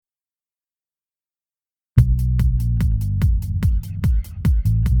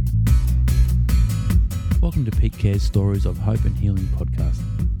Welcome to Pete Care's Stories of Hope and Healing podcast.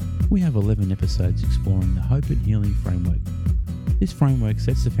 We have 11 episodes exploring the Hope and Healing framework. This framework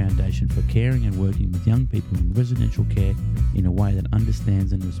sets the foundation for caring and working with young people in residential care in a way that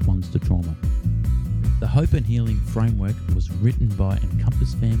understands and responds to trauma. The Hope and Healing framework was written by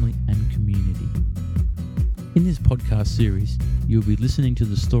Encompass Family and Community. In this podcast series, you'll be listening to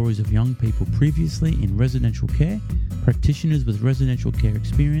the stories of young people previously in residential care, practitioners with residential care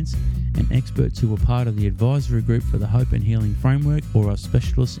experience, and experts who were part of the advisory group for the Hope and Healing framework or are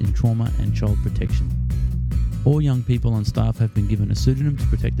specialists in trauma and child protection. All young people on staff have been given a pseudonym to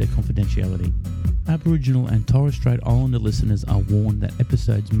protect their confidentiality. Aboriginal and Torres Strait Islander listeners are warned that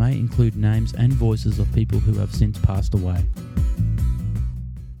episodes may include names and voices of people who have since passed away.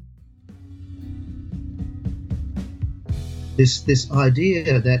 This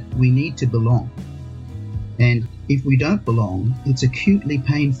idea that we need to belong, and if we don't belong, it's acutely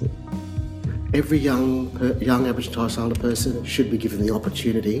painful. Every young Aboriginal and Torres Strait Islander person should be given the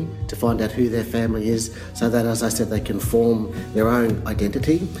opportunity to find out who their family is, so that, as I said, they can form their own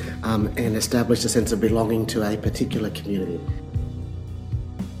identity and establish a sense of belonging to a particular community.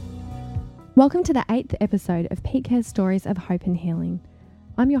 Welcome to the 8th episode of Pete Care's Stories of Hope and Healing.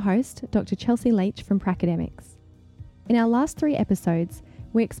 I'm your host, Dr. Chelsea Leach from Pracademics. In our last 3 episodes,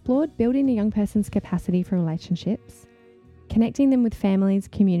 we explored building a young person's capacity for relationships, connecting them with families,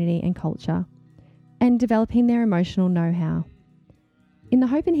 community and culture, and developing their emotional know-how. In the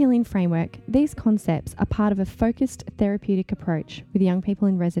Hope and Healing framework, these concepts are part of a focused therapeutic approach with young people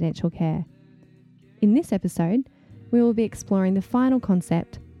in residential care. In this episode, we will be exploring the final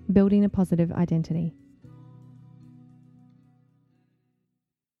concept, building a positive identity.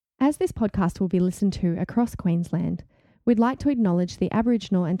 As this podcast will be listened to across Queensland, we'd like to acknowledge the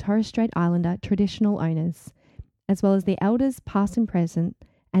Aboriginal and Torres Strait Islander traditional owners, as well as the elders past and present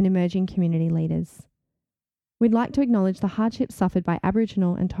and emerging community leaders. We'd like to acknowledge the hardships suffered by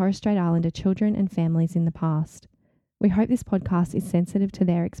Aboriginal and Torres Strait Islander children and families in the past. We hope this podcast is sensitive to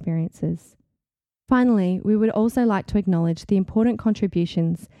their experiences. Finally, we would also like to acknowledge the important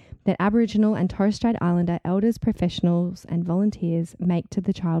contributions that Aboriginal and Torres Strait Islander elders, professionals and volunteers make to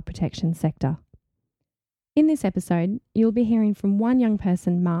the child protection sector. In this episode, you'll be hearing from one young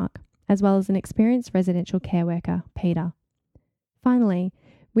person, Mark, as well as an experienced residential care worker, Peter. Finally,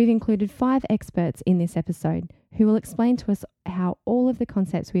 we've included 5 experts in this episode who will explain to us how all of the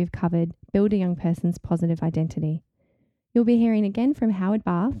concepts we have covered build a young person's positive identity. You'll be hearing again from Howard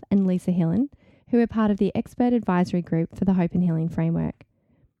Barth and Lisa Hillen, who are part of the expert advisory group for the Hope and Healing framework.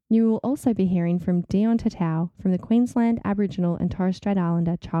 You will also be hearing from Dion Tatau from the Queensland Aboriginal and Torres Strait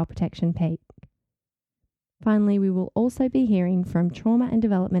Islander Child Protection Peak. Finally, we will also be hearing from trauma and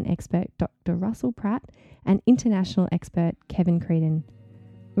development expert Dr. Russell Pratt and international expert Kevin Creedon.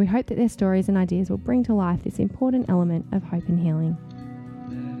 We hope that their stories and ideas will bring to life this important element of hope and healing.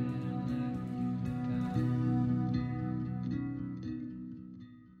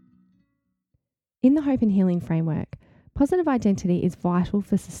 In the Hope and Healing framework, positive identity is vital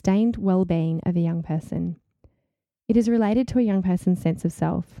for sustained well-being of a young person. It is related to a young person's sense of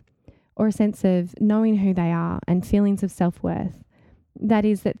self, or a sense of knowing who they are and feelings of self-worth, that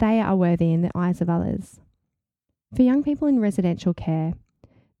is, that they are worthy in the eyes of others. For young people in residential care,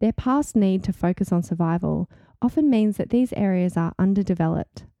 their past need to focus on survival often means that these areas are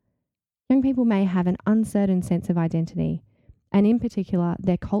underdeveloped. Young people may have an uncertain sense of identity, and in particular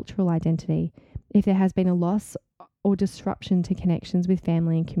their cultural identity, if there has been a loss or disruption to connections with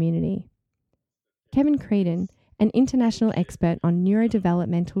family and community. Kevin Creedon, an international expert on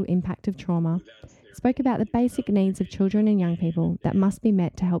neurodevelopmental impact of trauma, spoke about the basic needs of children and young people that must be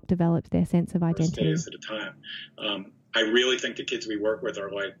met to help develop their sense of identity. Days at a time. I really think the kids we work with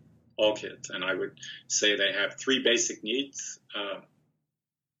are like all kids, and I would say they have 3 basic needs.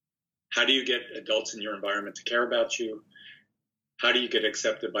 How do you get adults in your environment to care about you? How do you get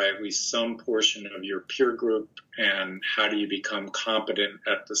accepted by at least some portion of your peer group? And how do you become competent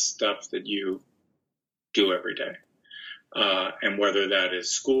at the stuff that you do every day? And whether that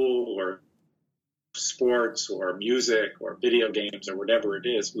is school or sports or music or video games or whatever it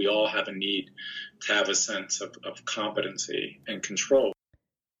is, we all have a need to have a sense of competency and control.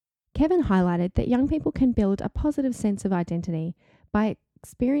 Kevin highlighted that young people can build a positive sense of identity by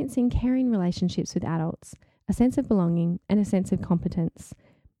experiencing caring relationships with adults, a sense of belonging and a sense of competence,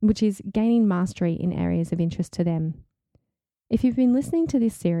 which is gaining mastery in areas of interest to them. If you've been listening to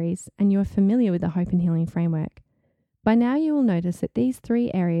this series and you are familiar with the Hope and Healing framework, by now you will notice that these 3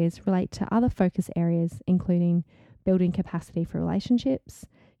 areas relate to other focus areas, including building capacity for relationships,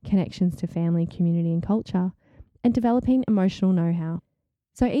 connections to family, community and culture, and developing emotional know-how.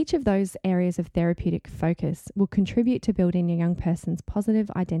 So each of those areas of therapeutic focus will contribute to building a young person's positive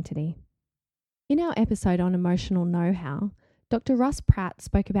identity. In our episode on emotional know-how, Dr. Ross Pratt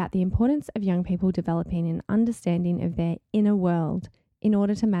spoke about the importance of young people developing an understanding of their inner world in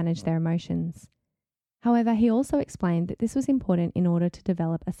order to manage their emotions. However, he also explained that this was important in order to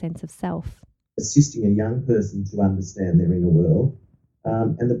develop a sense of self. Assisting a young person to understand their inner world.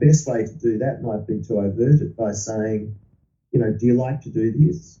 And the best way to do that might be to overt it by saying, do you like to do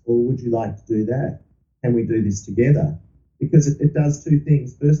this? Or would you like to do that? Can we do this together? Because it does two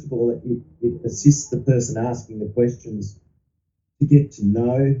things. First of all, it assists the person asking the questions to get to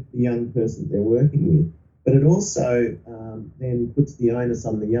know the young person they're working with. But it also then puts the onus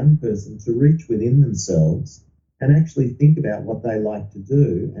on the young person to reach within themselves and actually think about what they like to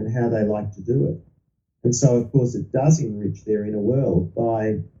do and how they like to do it. And so, of course, it does enrich their inner world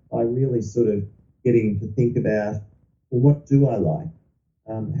by really sort of getting to think about, well, what do I like?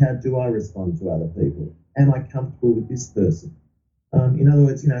 How do I respond to other people? Am I comfortable with this person? In other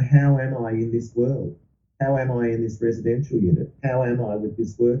words, how am I in this world? How am I in this residential unit? How am I with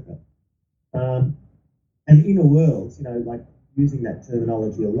this worker? And inner worlds, like using that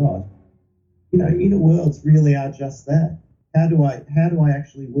terminology a lot, inner worlds really are just that. How do I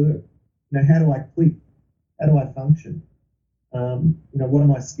actually work? How do I click? How do I function? What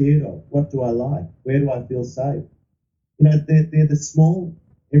am I scared of? What do I like? Where do I feel safe? They're the small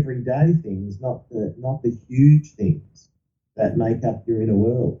everyday things, not the huge things that make up your inner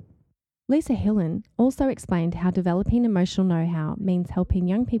world. Lisa Hillen also explained how developing emotional know-how means helping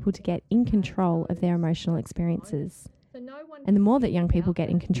young people to get in control of their emotional experiences. And the more that young people get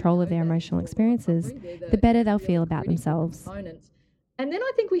in control of their emotional experiences, the better they'll feel about themselves. And then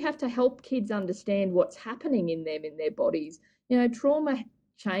I think we have to help kids understand what's happening in them, in their bodies. Trauma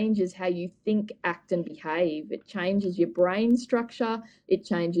changes how you think, act and behave. It changes your brain structure. It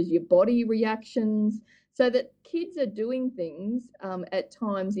changes your body reactions. So that kids are doing things at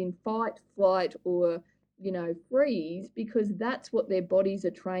times in fight, flight or, freeze because that's what their bodies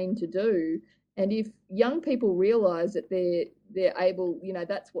are trained to do. And if young people realise that they're able,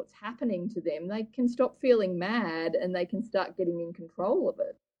 that's what's happening to them, they can stop feeling mad and they can start getting in control of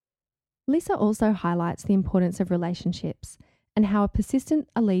it. Lisa also highlights the importance of relationships and how a persistent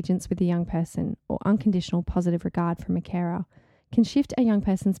allegiance with a young person or unconditional positive regard from a carer can shift a young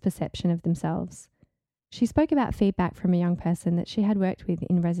person's perception of themselves. She spoke about feedback from a young person that she had worked with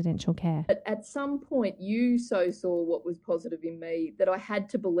in residential care. At some point, you so saw what was positive in me that I had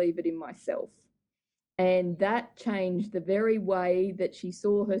to believe it in myself. And that changed the very way that she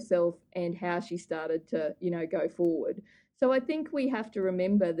saw herself and how she started to, go forward. So I think we have to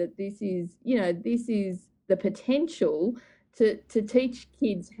remember that this is the potential to teach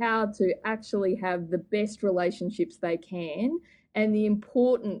kids how to actually have the best relationships they can and the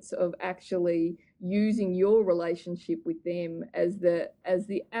importance of actually using your relationship with them as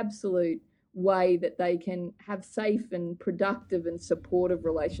the absolute way that they can have safe and productive and supportive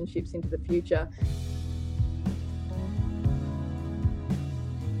relationships into the future.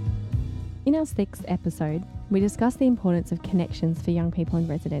 In our 6th episode, we discussed the importance of connections for young people in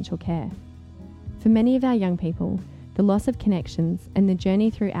residential care. For many of our young people, the loss of connections and the journey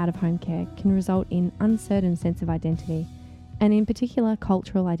through out-of-home care can result in uncertain sense of identity, and in particular,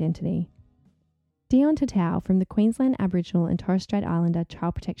 cultural identity. Dion Tatau from the Queensland Aboriginal and Torres Strait Islander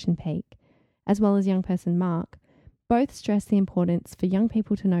Child Protection Peak, as well as young person Mark, both stress the importance for young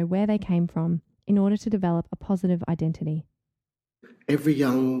people to know where they came from in order to develop a positive identity. Every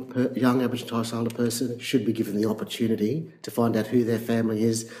young Aboriginal and Torres Strait Islander person should be given the opportunity to find out who their family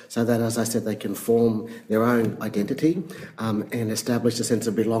is so that, as I said, they can form their own identity and establish a sense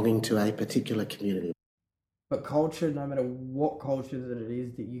of belonging to a particular community. But culture, no matter what culture that it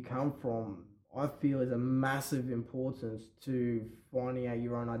is that you come from, I feel is a massive importance to finding out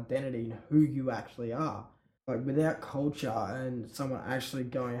your own identity and who you actually are. Like without culture and someone actually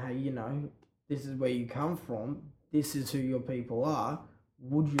going, hey, this is where you come from, this is who your people are,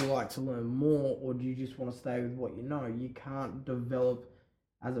 would you like to learn more or do you just want to stay with what you know? You can't develop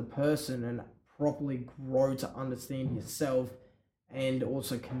as a person and properly grow to understand yourself and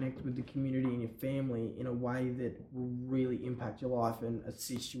also connect with the community and your family in a way that will really impact your life and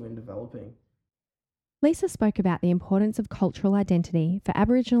assist you in developing. Lisa spoke about the importance of cultural identity for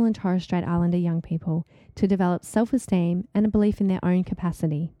Aboriginal and Torres Strait Islander young people to develop self-esteem and a belief in their own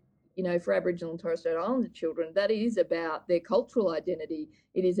capacity. For Aboriginal and Torres Strait Islander children, that is about their cultural identity.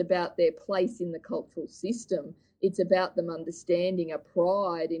 It is about their place in the cultural system. It's about them understanding a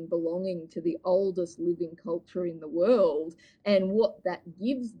pride in belonging to the oldest living culture in the world and what that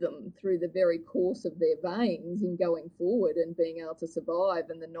gives them through the very course of their veins in going forward and being able to survive,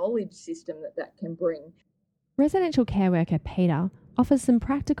 and the knowledge system that can bring. Residential care worker Peter offers some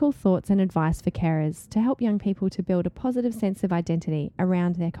practical thoughts and advice for carers to help young people to build a positive sense of identity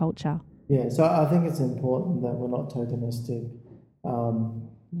around their culture. Yeah, so I think it's important that we're not tokenistic.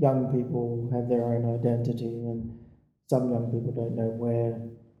 Young people have their own identity, and some young people don't know where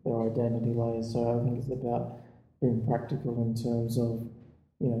their identity lies. So I think it's about being practical in terms of,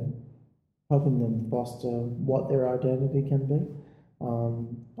 helping them foster what their identity can be.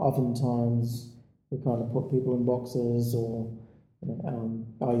 Oftentimes we kind of put people in boxes, or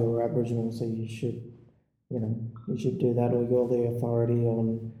you're Aboriginal, so you should do that, or you're the authority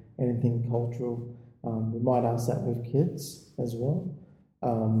on anything cultural. We might ask that with kids as well.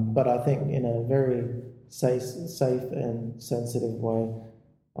 But I think in a very safe and sensitive way,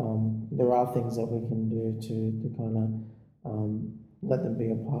 there are things that we can do to kind of let them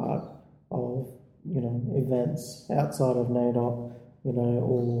be a part of, events outside of NAIDOC,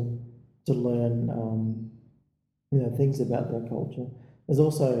 or to learn, things about their culture. There's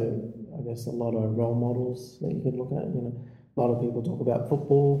also, I guess, a lot of role models that you could look at. A lot of people talk about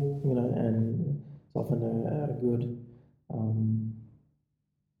football, and it's often a good,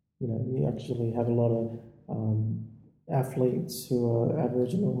 you actually have a lot of athletes who are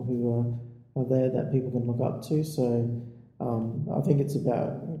Aboriginal who are there that people can look up to. So I think it's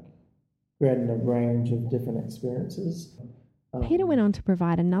about creating a range of different experiences. Peter went on to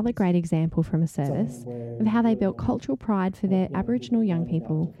provide another great example from a service of how they built cultural pride for their Aboriginal young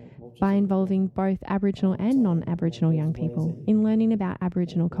people by involving both Aboriginal and non-Aboriginal young people in learning about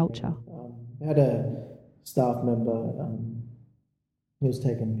Aboriginal culture. I had a staff member who was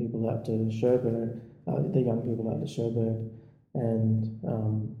taking people out to Cherbourg, the young people out to Cherbourg, and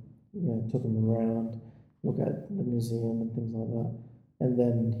took them around, look at the museum and things like that. And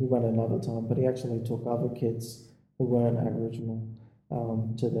then he went another time, but he actually took other kids who weren't Aboriginal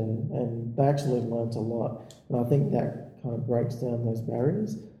to there, and they actually learnt a lot. And I think that kind of breaks down those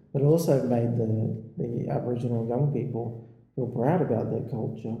barriers, but it also made the Aboriginal young people feel proud about their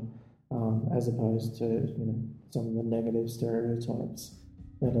culture, as opposed to some of the negative stereotypes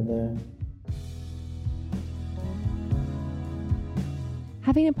that are there.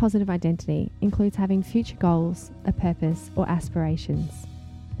 Having a positive identity includes having future goals, a purpose, or aspirations.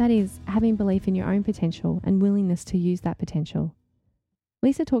 That is, having belief in your own potential and willingness to use that potential.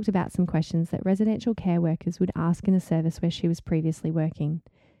 Lisa talked about some questions that residential care workers would ask in a service where she was previously working.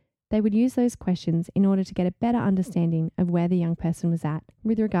 They would use those questions in order to get a better understanding of where the young person was at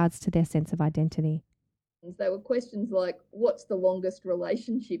with regards to their sense of identity. They were questions like, what's the longest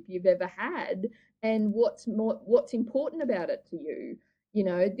relationship you've ever had, and what's important about it to you?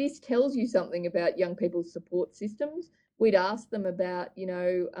 This tells you something about young people's support systems. We'd ask them about,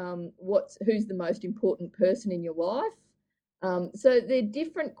 who's the most important person in your life. So they're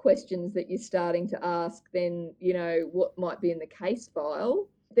different questions that you're starting to ask than, what might be in the case file.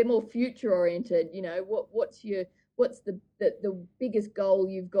 They're more future oriented. What's the biggest goal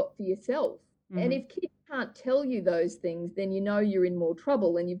you've got for yourself? Mm-hmm. And if kids can't tell you those things, then you're in more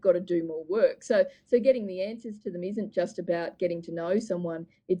trouble and you've got to do more work. So getting the answers to them isn't just about getting to know someone.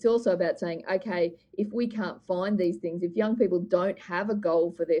 It's also about saying, okay, if we can't find these things, if young people don't have a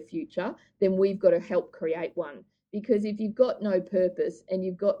goal for their future, then we've got to help create one. Because if you've got no purpose and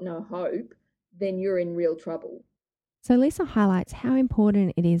you've got no hope, then you're in real trouble. So Lisa highlights how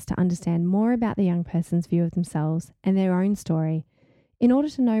important it is to understand more about the young person's view of themselves and their own story in order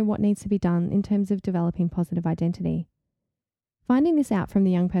to know what needs to be done in terms of developing positive identity. Finding this out from the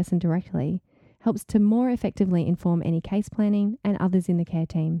young person directly helps to more effectively inform any case planning and others in the care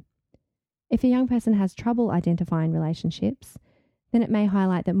team. If a young person has trouble identifying relationships, then it may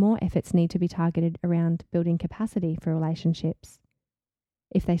highlight that more efforts need to be targeted around building capacity for relationships.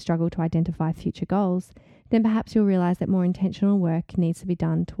 If they struggle to identify future goals, then perhaps you'll realise that more intentional work needs to be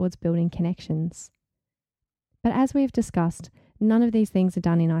done towards building connections. But as we've discussed, none of these things are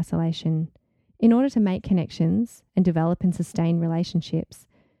done in isolation. In order to make connections and develop and sustain relationships,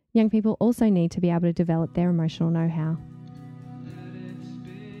 young people also need to be able to develop their emotional know-how.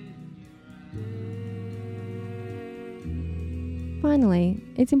 Finally,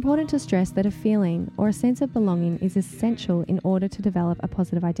 it's important to stress that a feeling or a sense of belonging is essential in order to develop a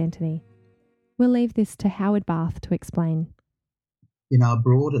positive identity. We'll leave this to Howard Bath to explain. In our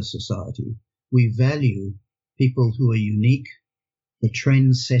broader society, we value people who are unique, the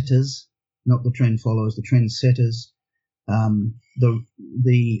trend setters, not the trend followers, the trend setters, the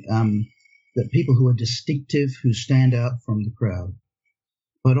that people who are distinctive, who stand out from the crowd.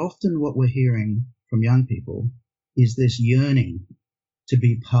 But often what we're hearing from young people is this yearning to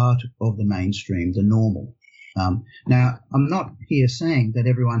be part of the mainstream, the normal. Now, I'm not here saying that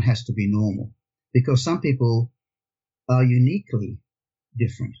everyone has to be normal, because some people are uniquely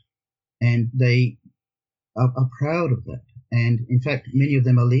different and they are proud of that. And in fact, many of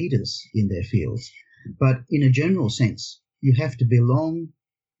them are leaders in their fields. But in a general sense, you have to belong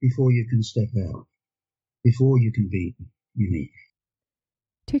before you can step out, before you can be unique.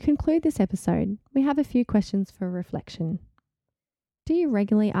 To conclude this episode, we have a few questions for reflection. Do you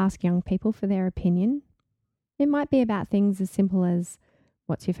regularly ask young people for their opinion? It might be about things as simple as,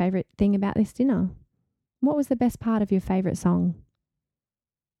 what's your favourite thing about this dinner? What was the best part of your favourite song?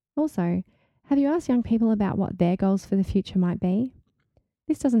 Also, have you asked young people about what their goals for the future might be?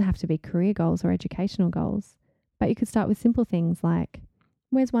 This doesn't have to be career goals or educational goals, but you could start with simple things like,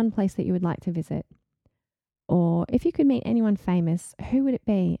 where's one place that you would like to visit? Or if you could meet anyone famous, who would it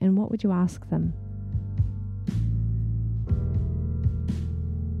be and what would you ask them?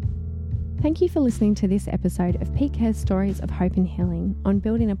 Thank you for listening to this episode of Peak Care's Stories of Hope and Healing on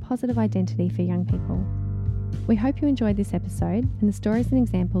building a positive identity for young people. We hope you enjoyed this episode and the stories and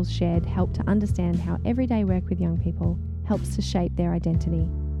examples shared help to understand how everyday work with young people helps to shape their identity.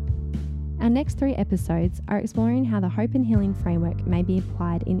 Our next 3 episodes are exploring how the Hope and Healing framework may be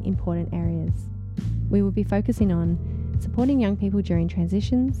applied in important areas. We will be focusing on supporting young people during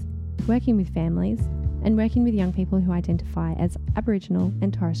transitions, working with families, and working with young people who identify as Aboriginal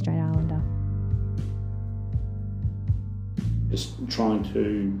and Torres Strait Islander. Just trying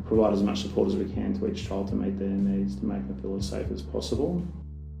to provide as much support as we can to each child to meet their needs, to make them feel as safe as possible.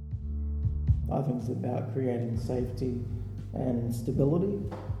 I think it's about creating safety and stability,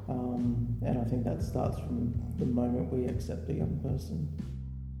 and I think that starts from the moment we accept a young person.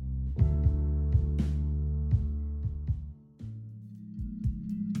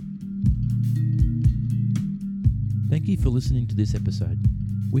 Thank you for listening to this episode.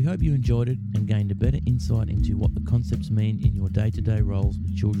 We hope you enjoyed it and gained a better insight into what the concepts mean in your day-to-day roles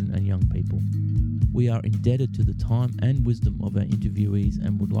with children and young people. We are indebted to the time and wisdom of our interviewees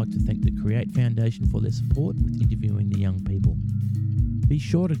and would like to thank the Create Foundation for their support with interviewing the young people. Be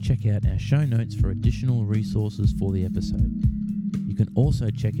sure to check out our show notes for additional resources for the episode. You can also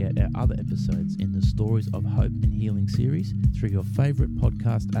check out our other episodes in the Stories of Hope and Healing series through your favourite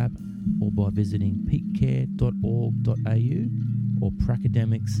podcast app or by visiting peakcare.org.au or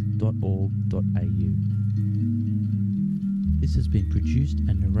pracademics.org.au. This has been produced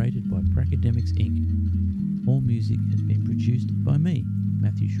and narrated by Pracademics Inc. All music has been produced by me,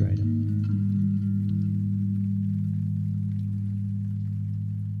 Matthew Schrader.